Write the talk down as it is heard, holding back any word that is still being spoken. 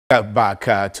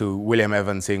Back to William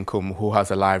Evans Inkum, who has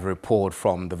a live report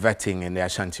from the vetting in the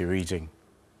Ashanti region.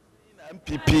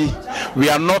 NPP, we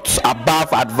are not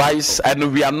above advice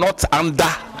and we are not under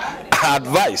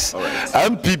advice. Right.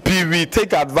 NPP, we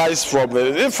take advice from,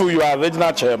 if you are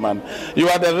regional chairman, you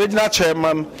are the regional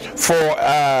chairman for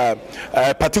a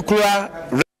particular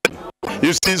region.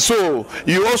 You see, so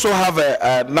you also have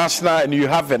a national, and you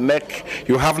have a NEC,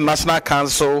 you have national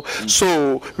council,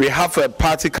 so we have a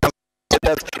party council.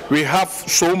 We have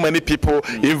so many people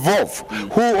involved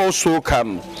who also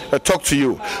can talk to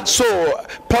you. So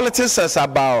politics is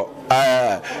about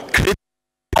today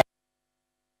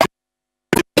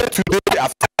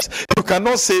affairs. You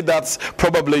cannot say that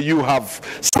probably you have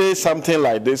said something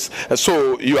like this,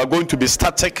 so you are going to be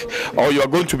static or you are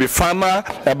going to be final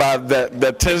about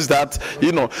the things that,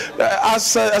 you know,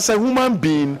 as a human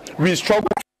being, we struggle,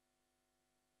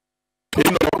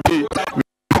 you know, we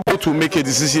to make a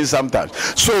decision sometimes.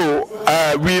 So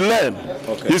we learn.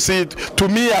 Okay. You see, to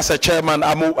me as a chairman,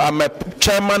 I'm a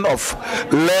chairman of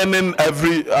learning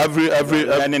every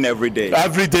day.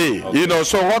 Every day. Okay. You know,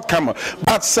 so what come?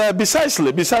 But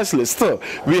precisely, still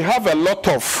we have a lot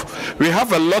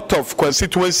of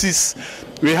constituencies.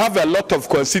 We have a lot of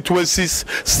constituencies,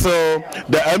 so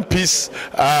the MPs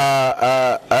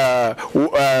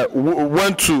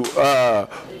went to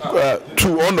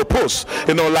on the post,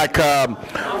 you know, like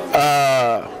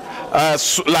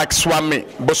Swami,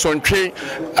 Bosontwe,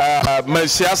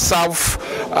 Mansia South,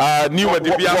 New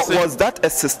Was that a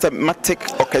systematic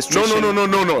orchestration?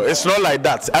 No. It's not like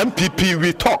that. MPP,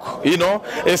 we talk, you know,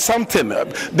 it's something.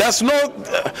 There's no,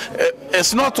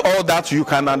 it's not all that you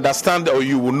can understand or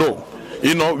you will know.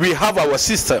 You know, we have our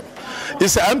system.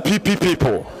 It's MPP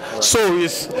people. So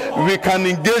we can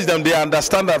engage them. They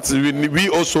understand that we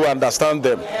also understand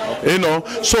them. You know,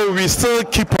 so we still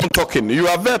keep on talking. You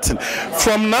are vetting.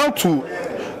 From now to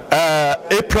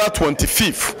April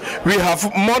 25th, we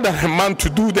have more than a month to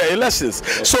do the elections.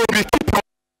 So we keep on.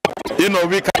 You know,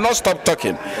 we cannot stop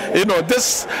talking. You know,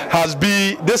 this has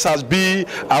been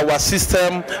our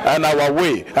system and our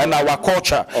way and our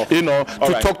culture. You know,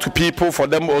 to talk to people for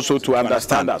them also to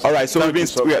understand us. All right. So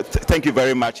thank you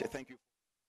very much. Thank you.